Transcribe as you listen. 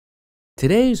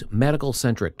Today's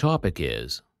medical-centric topic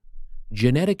is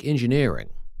genetic engineering,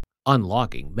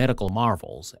 unlocking medical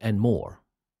marvels, and more.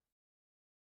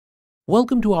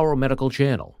 Welcome to our medical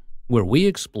channel, where we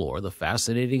explore the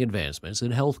fascinating advancements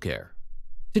in healthcare.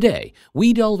 Today,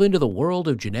 we delve into the world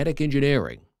of genetic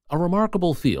engineering, a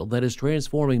remarkable field that is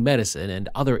transforming medicine and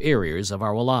other areas of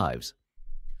our lives.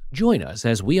 Join us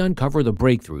as we uncover the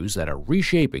breakthroughs that are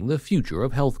reshaping the future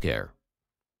of healthcare.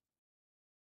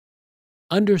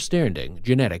 Understanding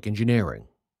genetic engineering.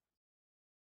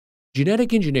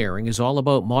 Genetic engineering is all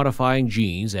about modifying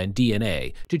genes and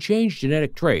DNA to change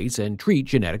genetic traits and treat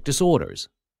genetic disorders.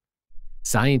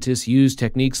 Scientists use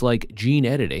techniques like gene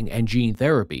editing and gene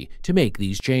therapy to make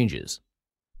these changes.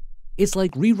 It's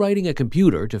like rewriting a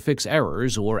computer to fix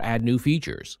errors or add new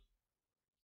features.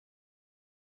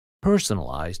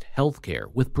 Personalized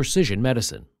healthcare with precision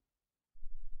medicine.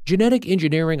 Genetic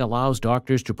engineering allows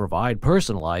doctors to provide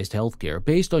personalized healthcare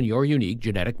based on your unique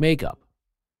genetic makeup.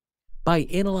 By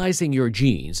analyzing your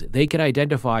genes, they can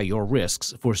identify your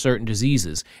risks for certain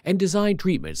diseases and design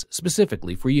treatments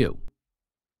specifically for you.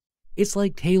 It's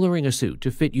like tailoring a suit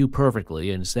to fit you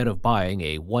perfectly instead of buying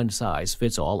a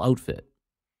one-size-fits-all outfit.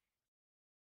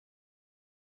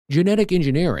 Genetic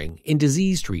engineering in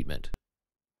disease treatment.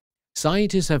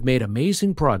 Scientists have made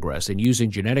amazing progress in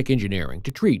using genetic engineering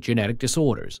to treat genetic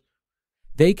disorders.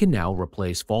 They can now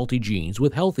replace faulty genes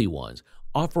with healthy ones,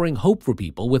 offering hope for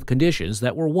people with conditions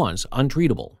that were once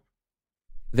untreatable.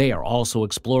 They are also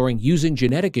exploring using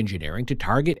genetic engineering to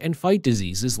target and fight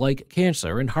diseases like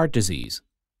cancer and heart disease.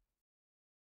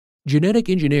 Genetic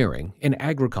engineering in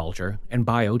agriculture and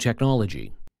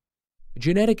biotechnology.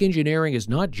 Genetic engineering is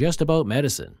not just about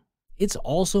medicine. It's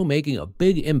also making a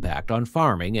big impact on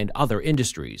farming and other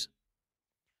industries.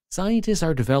 Scientists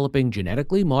are developing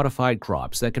genetically modified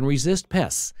crops that can resist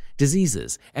pests,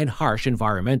 diseases, and harsh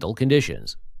environmental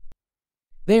conditions.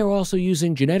 They are also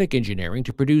using genetic engineering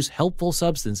to produce helpful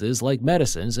substances like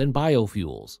medicines and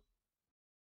biofuels.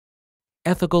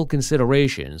 Ethical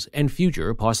considerations and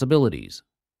future possibilities.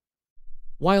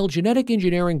 While genetic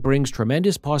engineering brings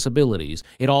tremendous possibilities,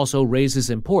 it also raises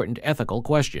important ethical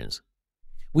questions.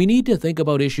 We need to think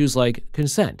about issues like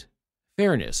consent,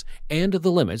 fairness, and the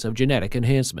limits of genetic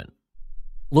enhancement.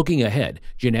 Looking ahead,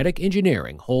 genetic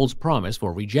engineering holds promise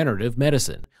for regenerative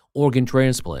medicine, organ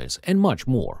transplants, and much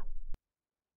more.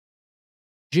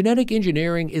 Genetic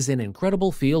engineering is an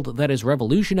incredible field that is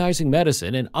revolutionizing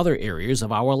medicine and other areas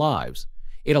of our lives.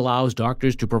 It allows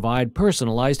doctors to provide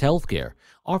personalized healthcare,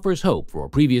 offers hope for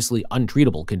previously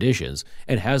untreatable conditions,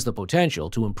 and has the potential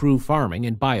to improve farming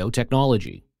and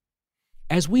biotechnology.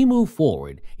 As we move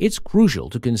forward, it's crucial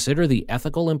to consider the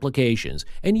ethical implications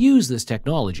and use this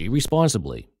technology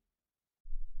responsibly.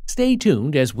 Stay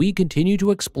tuned as we continue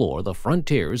to explore the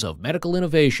frontiers of medical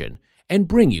innovation and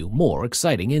bring you more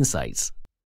exciting insights.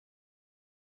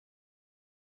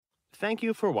 Thank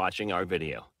you for watching our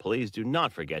video. Please do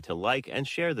not forget to like and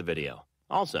share the video.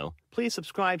 Also, please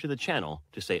subscribe to the channel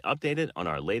to stay updated on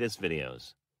our latest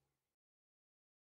videos.